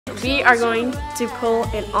We are going to pull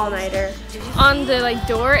an all-nighter. On the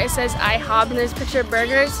door it says iHob and there's a picture of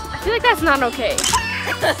burgers. I feel like that's not okay.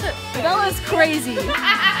 Bella's crazy.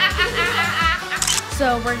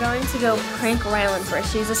 So we're going to go prank RYLANS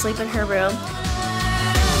first. She's asleep in her room.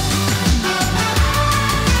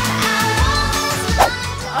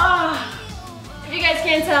 If you guys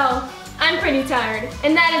can't tell, I'm pretty tired,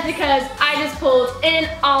 and that is because I just pulled an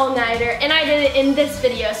all-nighter, and I did it in this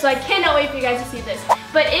video, so I cannot wait for you guys to see this.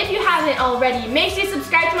 But if you haven't already, make sure you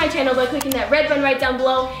subscribe to my channel by clicking that red button right down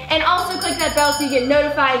below, and also click that bell so you get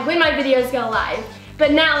notified when my videos go live.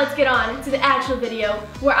 But now let's get on to the actual video,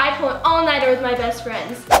 where I pull an all-nighter with my best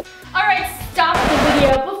friends. Alright, stop the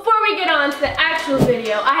video. Before we get on to the actual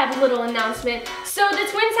video, I have a little announcement. So the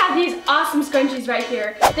twins have these awesome scrunchies right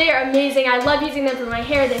here. They are amazing. I love using them for my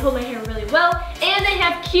hair. They hold my hair really well. And they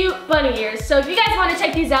have cute bunny ears. So if you guys want to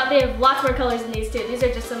check these out, they have lots more colors than these too. These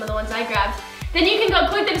are just some of the ones I grabbed. Then you can go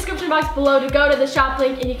click the description box below to go to the shop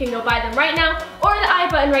link and you can go buy them right now, or the I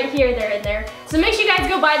button right here, they're in there. So make sure you guys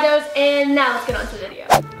go buy those, and now let's get on to the video.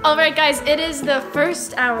 Alright guys, it is the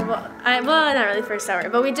first hour, well not really first hour,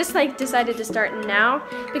 but we just decided to start now,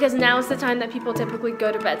 because now is the time that people typically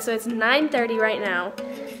go to bed. So it's 9:30 right now,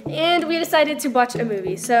 and we decided to watch a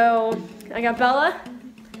movie. So I got Bella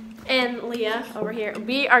and Leah over here.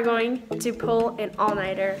 We are going to pull an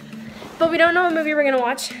all-nighter. But we don't know what movie we're gonna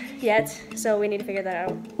watch yet, so we need to figure that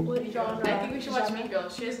out. What genre? I think we should watch Mean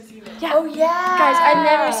Girls. She hasn't seen it. Yeah. Oh yeah. Guys, I've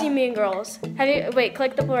never seen Mean Girls. Have you? Wait,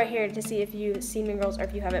 click the blue right here to see if you've seen Mean Girls or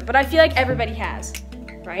if you haven't. But I feel like everybody has,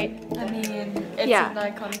 right? I mean, it's an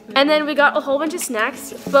iconic movie. And then we got a whole bunch of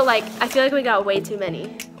snacks, but I feel like we got way too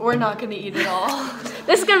many. We're not gonna eat it all.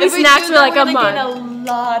 This is gonna be snacks for like a month. We're gonna gain a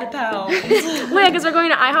lot of pounds. Well, yeah, because we're going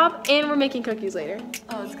to iHop and we're making cookies later.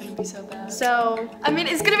 Oh, it's gonna be so bad. So, I mean,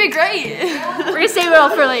 it's gonna be great. We're gonna save it all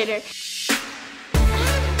for later.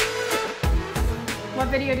 What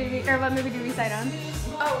movie did we decide on?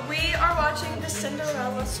 Oh, we are watching the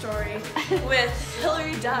Cinderella story with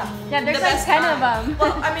Hilary Duff. Yeah, there's like 10 of them.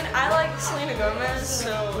 Well, I mean, I like Selena Gomez,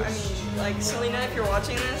 so I mean, like Selena, if you're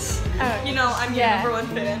watching this, you know I'm your #1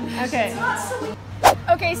 fan. Okay.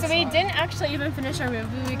 Okay, so we didn't actually even finish our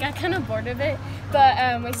movie. We got kind of bored of it, but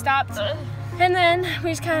we stopped. And then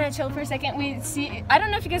we just kind of chilled for a second. I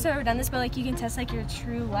don't know if you guys have ever done this, but you can test your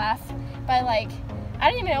true laugh by I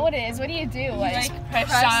don't even know what it is. What do you do? You press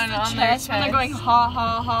down on their chest when they're going ha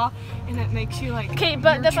ha ha, and it makes you Okay,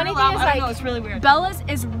 but the funny thing is I don't know, it's really weird. Bella's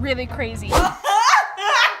is really crazy.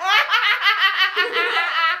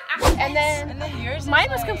 And then yours mine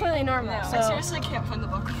was completely normal. No, so. I seriously can't find the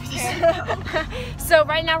book. So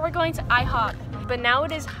right now we're going to iHop, but now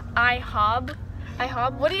it is iHob.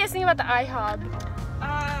 iHob. What do you guys think about the iHob?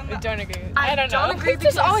 I don't agree. I don't know. It's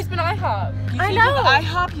just always been iHop. I know. Of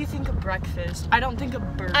iHop, you think of breakfast. I don't think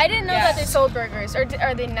of burgers. I didn't know that they sold burgers, or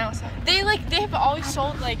are they now selling? They have always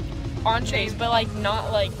sold entrees, but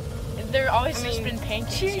not they're always just been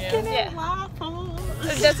pancakes. Chicken and waffles.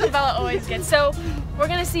 That's what Bella always gets. So we're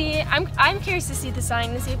gonna see. I'm curious to see the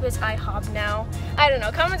sign to see if it's iHop now. I don't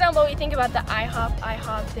know. Comment down below what you think about the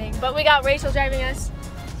iHop thing. But we got Rachel driving us.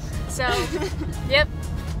 So yep,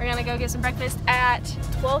 we're gonna go get some breakfast at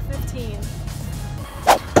 12:15.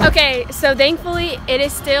 Okay, so thankfully it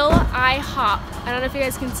is still iHop. I don't know if you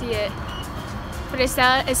guys can see it, but it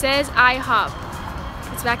says iHop.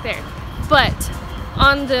 It's back there. But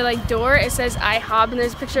on the door it says iHop and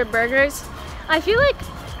there's a picture of burgers. I feel like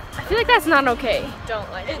that's not okay. Don't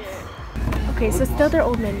like it. Okay, so still their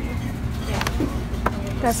old menu. Yeah.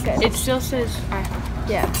 That's good. It still says iHop.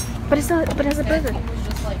 Yeah. But it has a burger.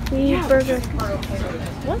 We need burger.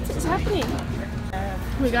 What is happening?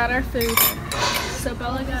 We got our food. So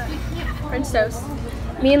Bella got French toast.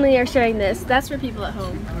 Me and Lee are sharing this. That's for people at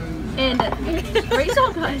home. And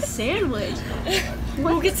Rachel got a sandwich.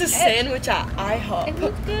 Who gets a sandwich at iHop? It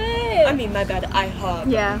looked good. I mean, my bad, iHop.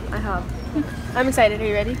 Yeah, iHop. I'm excited. Are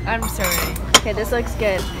you ready? I'm so ready. Okay, this looks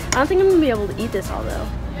good. I don't think I'm gonna be able to eat this all though.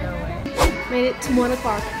 No way. Made it to 1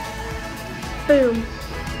 o'clock. Boom.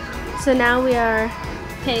 So now we are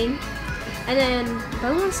paying. And then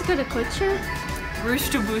Bella wants to go to Quick Trip.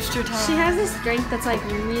 Rooster booster time. She has this drink that's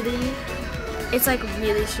really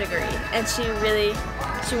sugary. And she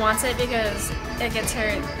wants it because it gets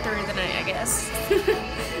her through the night, I guess.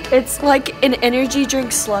 It's like an energy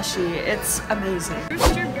drink slushy. It's amazing.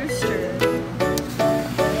 Rooster booster.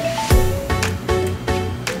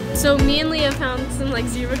 So me and Leah found some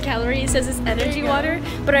 0 calorie. It says it's energy water,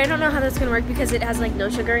 but I don't know how that's gonna work because it has no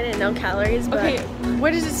sugar in it, no calories. But Okay,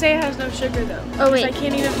 where does it say it has no sugar though? Oh wait, I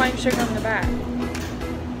can't even find sugar on the back.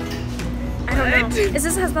 I don't know. It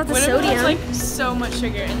just has lots of What if it sodium. has so much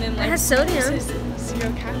sugar and then it has sodium. It says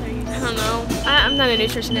 0 calories. I'm not a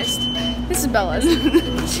nutritionist. This is Bella's.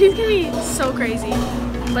 She's gonna be so crazy,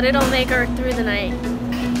 but it'll make her through the night.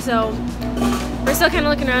 So we're still kind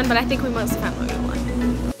of looking around, but I think we must have found what we want.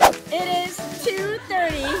 It is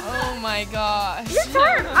 2:30. Oh my gosh. You're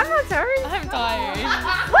tired. I'm not tired. I'm tired.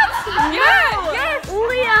 What? Yeah, yes,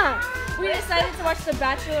 Leah. We decided to watch The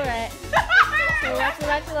Bachelorette. So we're watching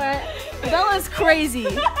The Bachelorette. Bella's crazy.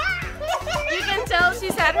 You can tell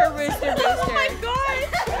she's had her rooster booster. Oh my god.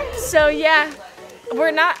 So yeah,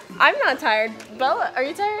 I'm not tired. Bella, are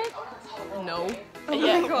you tired? No. Oh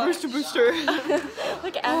my gosh. Rooster booster.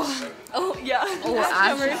 Look at Ash. Oh yeah. Oh,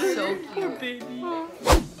 Ash is so cute. Baby.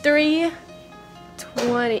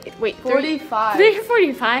 3:20. Wait, 45.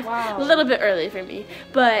 3:45. Wow. A little bit early for me,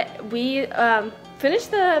 but we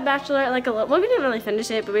finished The Bachelorette like a little. Well, we didn't really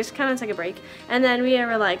finish it, but we just kind of took a break, and then we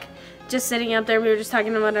were like just sitting up there. We were just talking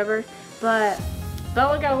about whatever. But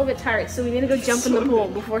Bella got a little bit tired, so we need to go jump in the pool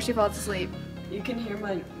before she falls asleep. You can hear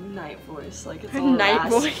my night voice, like it's Her all night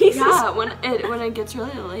raspy. voice? Yeah, when it gets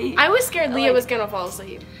really late. I was scared Leah was gonna fall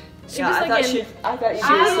asleep. She was like, she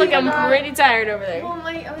was looking pretty tired over there. Well,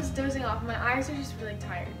 I was dozing off. My eyes are just really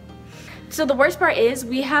tired. So the worst part is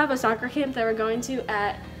we have a soccer camp that we're going to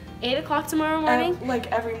at 8 o'clock tomorrow morning.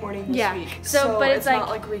 Like every morning this week. So but it's like not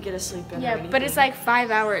like we get to sleep in. Yeah, but it's like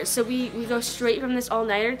 5 hours. So we go straight from this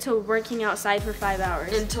all-nighter to working outside for 5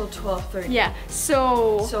 hours. Until 12:30. Yeah,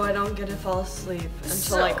 so I don't get to fall asleep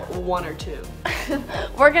until like 1 or 2.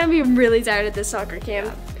 we're gonna be really tired at this soccer camp.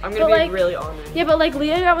 Yeah, I'm gonna be really honored. Yeah, but like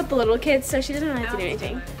Leah got with the little kids, so she doesn't really have to do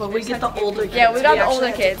anything. But we get the older kids. Yeah, we got the older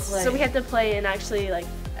actually kids, so we have to play and actually like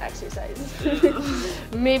exercise.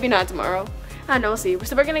 Maybe not tomorrow. I don't know, we'll see.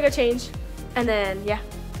 So we're gonna go change. And then, yeah,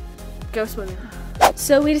 go swimming.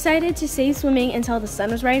 So we decided to stay swimming until the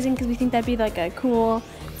sun was rising because we think that'd be like a cool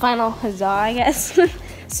final huzzah, I guess.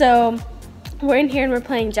 So we're in here and we're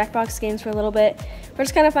playing Jackbox games for a little bit. We're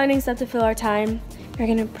just kind of finding stuff to fill our time. We're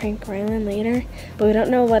gonna prank Rylan later, but we don't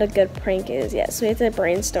know what a good prank is yet. So we have to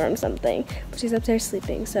brainstorm something. But she's upstairs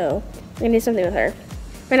sleeping, so we're gonna do something with her.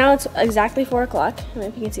 Right now it's exactly 4 o'clock. I don't know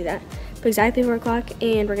if you can see that. But exactly 4 o'clock,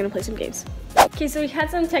 and we're gonna play some games. Okay, so we had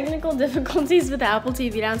some technical difficulties with the Apple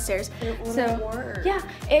TV downstairs. It wouldn't work. Yeah,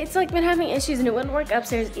 it's like been having issues and it wouldn't work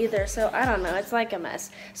upstairs either, so I don't know, it's like a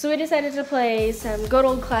mess. So we decided to play some good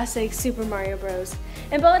old classic Super Mario Bros.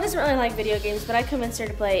 And Bella doesn't really like video games, but I convinced her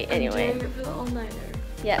to play anyway. I'm doing it for the all-nighter.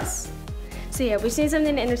 Yes. So yeah, we just need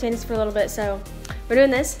something to entertain us for a little bit, so we're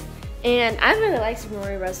doing this. And I really like Super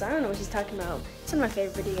Mario Bros. So I don't know what she's talking about. It's one of my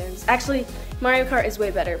favorite video games. Actually, Mario Kart is way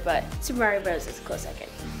better, but Super Mario Bros. Is a close second.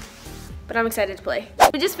 But I'm excited to play.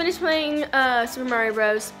 We just finished playing Super Mario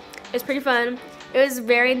Bros. It was pretty fun. It was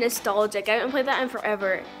very nostalgic. I haven't played that in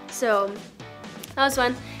forever. So that was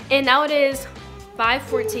fun. And now it is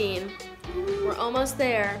 5:14. We're almost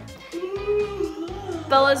there.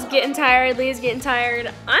 Bella's getting tired, Leah's getting tired.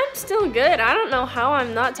 I'm still good. I don't know how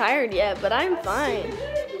I'm not tired yet, but I'm fine.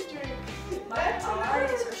 I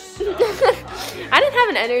didn't have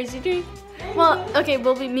an energy drink. Well, okay,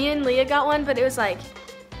 well, me and Leah got one, but it was like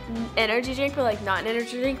energy drink, but like not an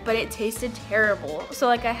energy drink, but it tasted terrible. So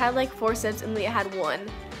like I had like 4 sips and Leah had 1,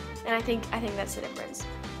 and I think that's the difference.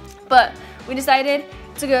 But we decided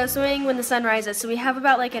to go swimming when the sun rises. So we have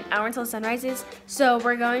about like an hour until the sun rises. So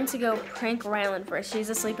we're going to go prank Rylan first. She's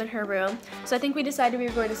asleep in her room. So I think we decided we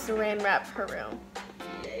were going to saran wrap her room.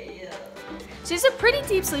 She's a pretty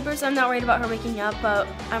deep sleeper, so I'm not worried about her waking up, but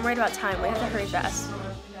I'm worried about time. We have to hurry fast.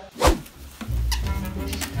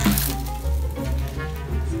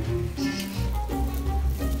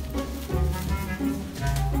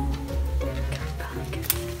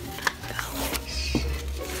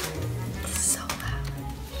 So loud.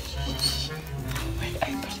 Wait,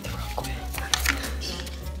 I put it the wrong way.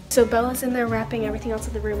 So Bella's in there wrapping everything else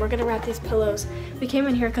in the room. We're gonna wrap these pillows. We came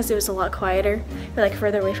in here because it was a lot quieter. We're like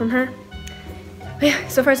further away from her. But yeah,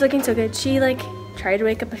 so far it's looking so good. She like tried to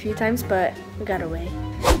wake up a few times, but we got away.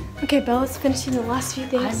 Okay, Bella's finishing the last few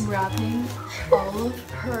things. I'm wrapping all of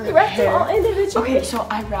her You wrapped hair. them all individually? Okay, so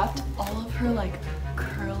I wrapped all of her like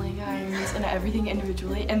curling irons and everything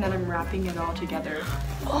individually, and then I'm wrapping it all together.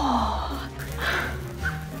 Oh.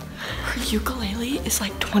 Her ukulele is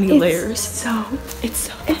like 20 layers. It's so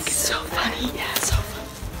funny. Yeah, so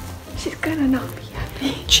funny. She's gonna not be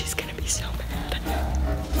happy. She's gonna be so mad.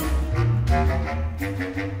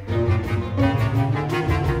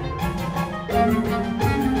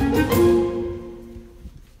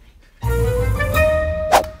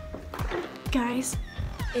 Guys,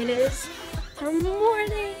 it is the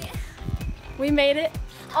morning. We made it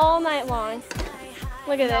all night long.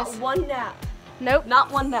 Look at this. Not one nap. Nope.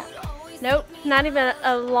 Not one nap. Nope. Not even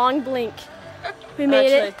a long blink. We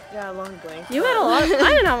made it. Yeah, long blink. You had a long, I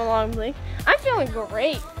didn't have a long blink. I'm feeling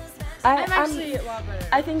great. I'm actually a lot better.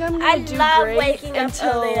 I think I'm gonna do great waking up until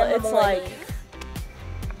early in the it's morning. like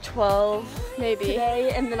 12 Maybe.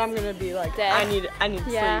 today, and then I'm gonna be like, Dead. I need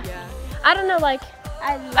Yeah. sleep. I don't know, like,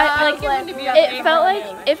 I like love it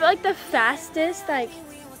felt like the fastest, like,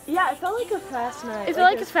 Yeah, it felt like a fast night. it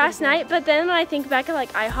felt like a fast night, but then when I think back at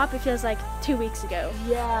like iHop, it feels like 2 weeks ago.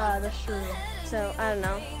 Yeah, that's true. So I don't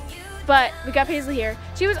know. But we got Paisley here.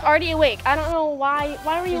 She was already awake. I don't know why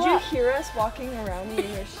were you Did you up? hear us walking around in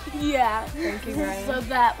your Yeah. thinking, Ryan? So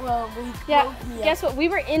that Yeah, woke me up. guess what? We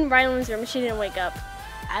were in Rylan's room and she didn't wake up.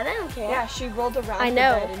 I didn't care. Yeah, she rolled around I the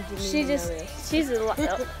know. bed and didn't She even just, notice. she's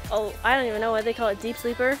a I don't even know what they call it, deep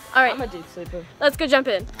sleeper. All right, I'm a deep sleeper. let's go jump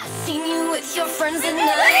in. Seen you with your friends at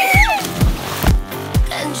night,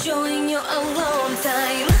 enjoying your alone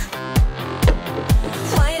time.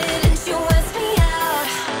 Why didn't you ask me out?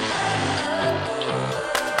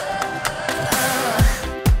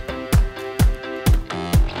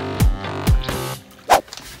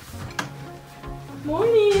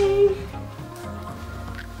 Morning.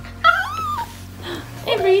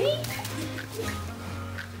 Hey, Brady.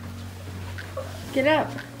 Get up.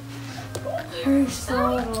 You're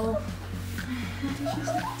so little.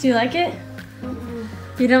 Do you like it?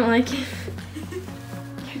 You don't like it?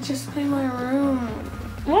 I just cleaned my room.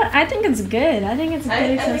 What? I think it's good. I think it's a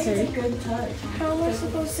good accessory. Good touch. How am I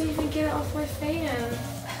supposed to even get it off my fan?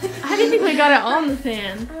 How do you think we got it on the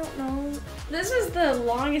fan? I don't know. This was the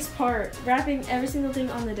longest part, wrapping every single thing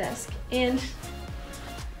on the desk. And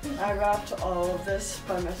I wrapped all of this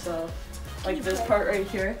by myself. Like this part right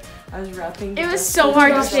here, I was wrapping. it was so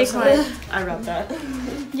hard to stay quiet. I wrapped that.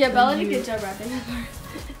 Yeah, Bella did a good job wrapping that part.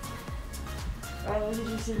 Ryan, did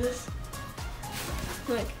you see this?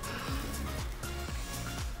 Look.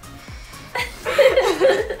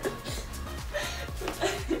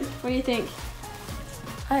 What do you think?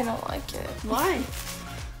 I don't like it. Why?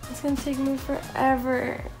 It's gonna take me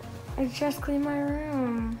forever. I just cleaned my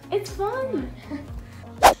room. It's fun.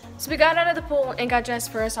 So we got out of the pool and got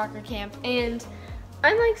dressed for a soccer camp, and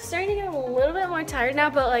I'm like starting to get a little bit more tired now,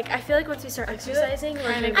 but like I feel like once we start exercising,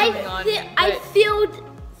 we're gonna I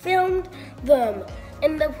filmed them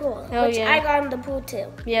in the pool, Oh, which yeah. I got in the pool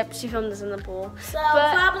too. Yep, she filmed us in the pool. So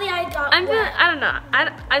But probably I got I'm feeling, wet. I don't know.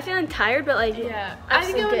 I'm feeling tired, but like, Yeah, I'm I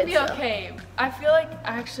think still it would good, be so. okay. I feel like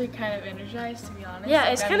actually kind of energized, to be honest. Yeah,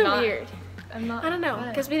 Like, it's I'm kind of not- weird. I'm not. I don't know, bad.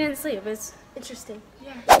 because we didn't sleep. It's interesting.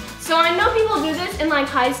 Yeah. So I know people do this in like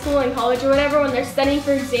high school and college or whatever when they're studying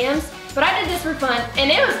for exams, but I did this for fun, and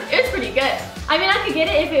it was pretty good. I mean, I could get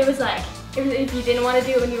it if it was like, if you didn't want to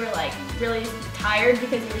do it when you were like really tired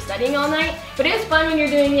because you were studying all night, but it was fun when you're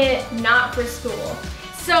doing it not for school.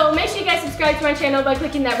 So make sure you guys subscribe to my channel by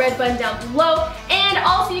clicking that red button down below, and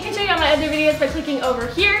also you can check out my other videos by clicking over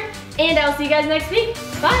here, and I'll see you guys next week.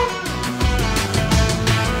 Bye!